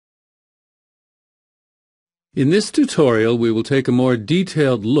In this tutorial, we will take a more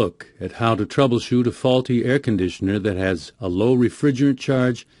detailed look at how to troubleshoot a faulty air conditioner that has a low refrigerant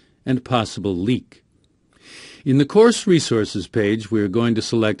charge and possible leak. In the Course Resources page, we are going to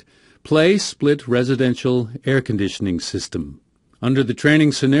select Play Split Residential Air Conditioning System. Under the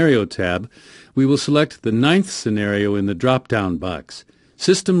Training Scenario tab, we will select the 9th scenario in the drop-down box,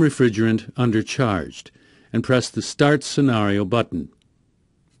 System Refrigerant Undercharged, and press the Start Scenario button.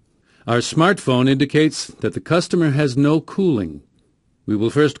 Our smartphone indicates that the customer has no cooling. We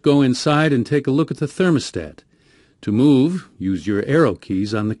will first go inside and take a look at the thermostat. To move, use your arrow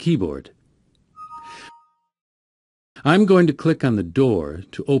keys on the keyboard. I'm going to click on the door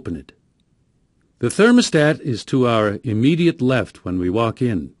to open it. The thermostat is to our immediate left when we walk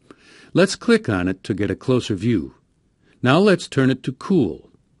in. Let's click on it to get a closer view. Now let's turn it to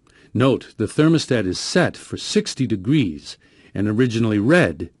cool. Note the thermostat is set for 60 degrees and originally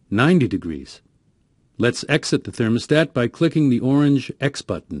read 90 degrees. Let's exit the thermostat by clicking the orange X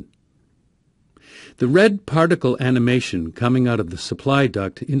button. The red particle animation coming out of the supply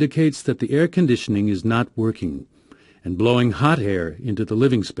duct indicates that the air conditioning is not working and blowing hot air into the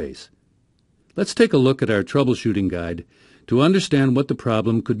living space. Let's take a look at our troubleshooting guide to understand what the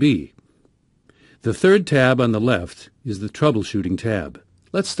problem could be. The third tab on the left is the troubleshooting tab.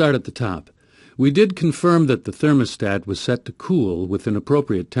 Let's start at the top. We did confirm that the thermostat was set to cool with an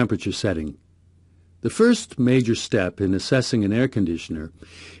appropriate temperature setting. The first major step in assessing an air conditioner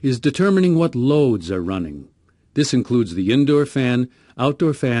is determining what loads are running. This includes the indoor fan,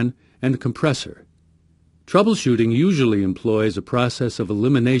 outdoor fan, and compressor. Troubleshooting usually employs a process of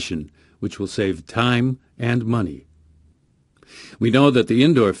elimination, which will save time and money. We know that the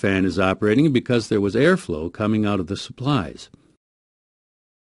indoor fan is operating because there was airflow coming out of the supplies.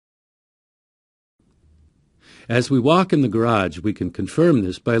 As we walk in the garage, we can confirm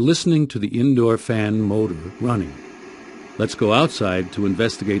this by listening to the indoor fan motor running. Let's go outside to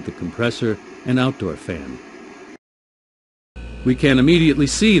investigate the compressor and outdoor fan. We can immediately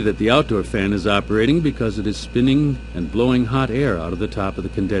see that the outdoor fan is operating because it is spinning and blowing hot air out of the top of the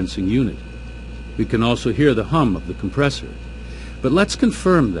condensing unit. We can also hear the hum of the compressor. But let's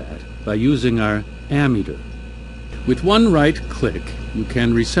confirm that by using our ammeter. With one right click, you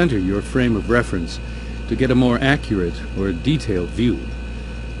can recenter your frame of reference to get a more accurate or detailed view.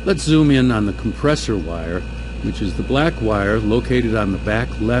 Let's zoom in on the compressor wire, which is the black wire located on the back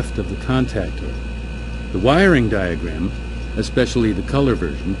left of the contactor. The wiring diagram, especially the color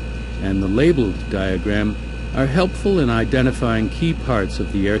version, and the labeled diagram are helpful in identifying key parts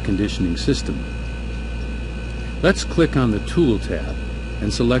of the air conditioning system. Let's click on the Tool tab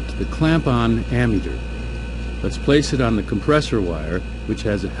and select the Clamp-On ammeter. Let's place it on the compressor wire, which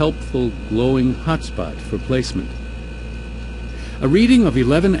has a helpful glowing hotspot for placement. A reading of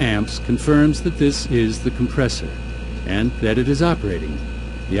 11 amps confirms that this is the compressor and that it is operating.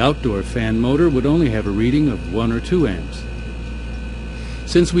 The outdoor fan motor would only have a reading of 1 or 2 amps.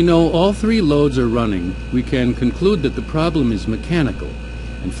 Since we know all 3 loads are running, we can conclude that the problem is mechanical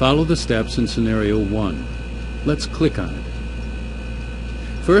and follow the steps in scenario 1. Let's click on it.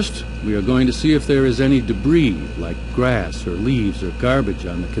 First, we are going to see if there is any debris, like grass or leaves or garbage,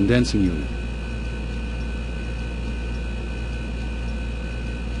 on the condensing unit.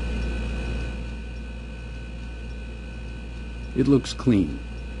 It looks clean.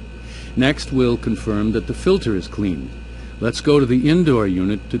 Next, we'll confirm that the filter is clean. Let's go to the indoor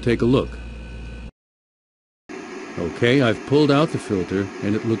unit to take a look. Okay, I've pulled out the filter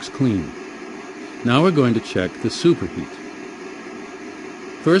and it looks clean. Now we're going to check the superheat.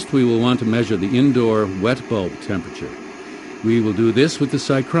 First, we will want to measure the indoor wet bulb temperature. We will do this with the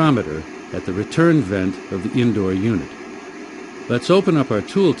psychrometer at the return vent of the indoor unit. Let's open up our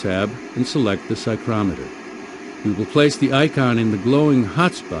Tool tab and select the psychrometer. We will place the icon in the glowing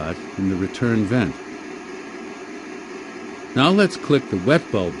hotspot in the return vent. Now let's click the wet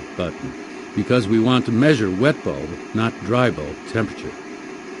bulb button because we want to measure wet bulb, not dry bulb temperature.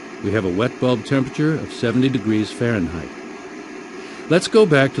 We have a wet bulb temperature of 70 degrees Fahrenheit. Let's go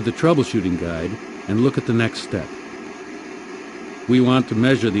back to the troubleshooting guide and look at the next step. We want to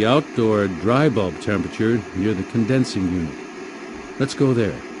measure the outdoor dry bulb temperature near the condensing unit. Let's go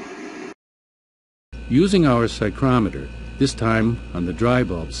there. Using our psychrometer, this time on the dry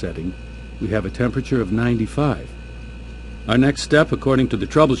bulb setting, we have a temperature of 95. Our next step, according to the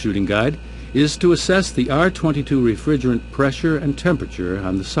troubleshooting guide, is to assess the R22 refrigerant pressure and temperature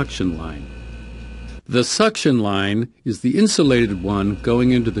on the suction line. The suction line is the insulated one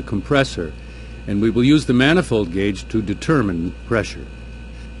going into the compressor, and we will use the manifold gauge to determine pressure.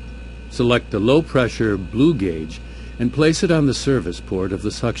 Select the low pressure blue gauge and place it on the service port of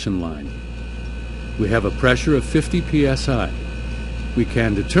the suction line. We have a pressure of 50 psi. We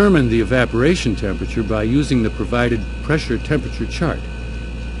can determine the evaporation temperature by using the provided pressure temperature chart.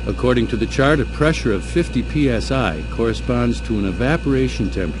 According to the chart, a pressure of 50 psi corresponds to an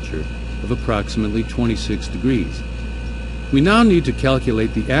evaporation temperature of approximately 26 degrees. We now need to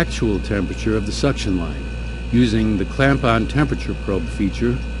calculate the actual temperature of the suction line using the clamp-on temperature probe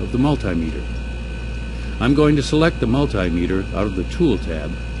feature of the multimeter. I'm going to select the multimeter out of the Tool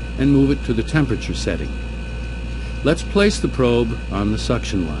tab and move it to the temperature setting. Let's place the probe on the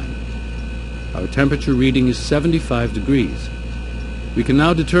suction line. Our temperature reading is 75 degrees. We can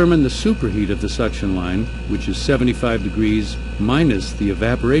now determine the superheat of the suction line, which is 75 degrees minus the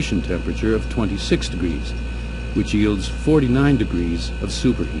evaporation temperature of 26 degrees, which yields 49 degrees of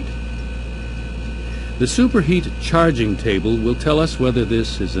superheat. The superheat charging table will tell us whether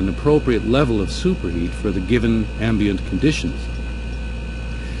this is an appropriate level of superheat for the given ambient conditions.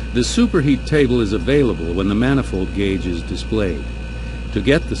 The superheat table is available when the manifold gauge is displayed. To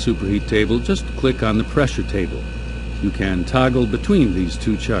get the superheat table, just click on the pressure table. You can toggle between these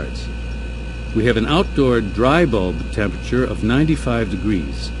two charts. We have an outdoor dry bulb temperature of 95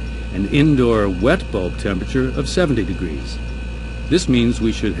 degrees, an indoor wet bulb temperature of 70 degrees. This means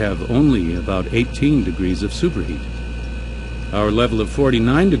we should have only about 18 degrees of superheat. Our level of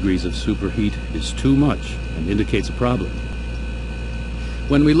 49 degrees of superheat is too much and indicates a problem.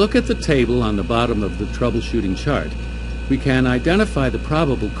 When we look at the table on the bottom of the troubleshooting chart, we can identify the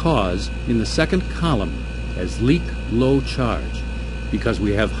probable cause in the second column as leak low charge, because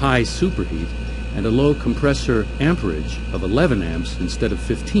we have high superheat and a low compressor amperage of 11 amps instead of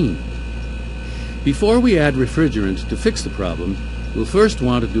 15. Before we add refrigerant to fix the problem, we'll first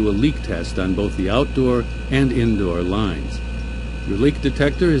want to do a leak test on both the outdoor and indoor lines. Your leak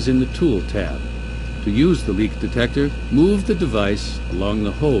detector is in the Tool tab. To use the leak detector, move the device along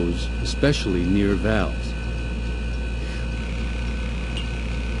the hose, especially near valves.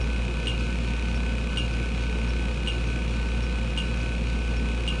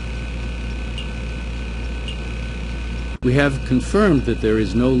 We have confirmed that there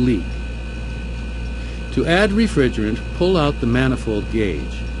is no leak. To add refrigerant, pull out the manifold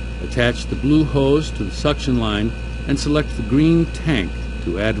gauge. Attach the blue hose to the suction line and select the green tank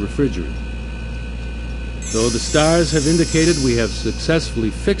to add refrigerant. Though the stars have indicated we have successfully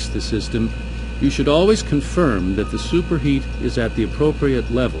fixed the system, you should always confirm that the superheat is at the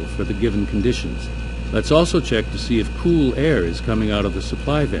appropriate level for the given conditions. Let's also check to see if cool air is coming out of the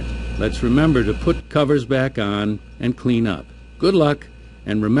supply vent. Let's remember to put covers back on and clean up. Good luck,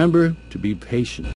 and remember to be patient.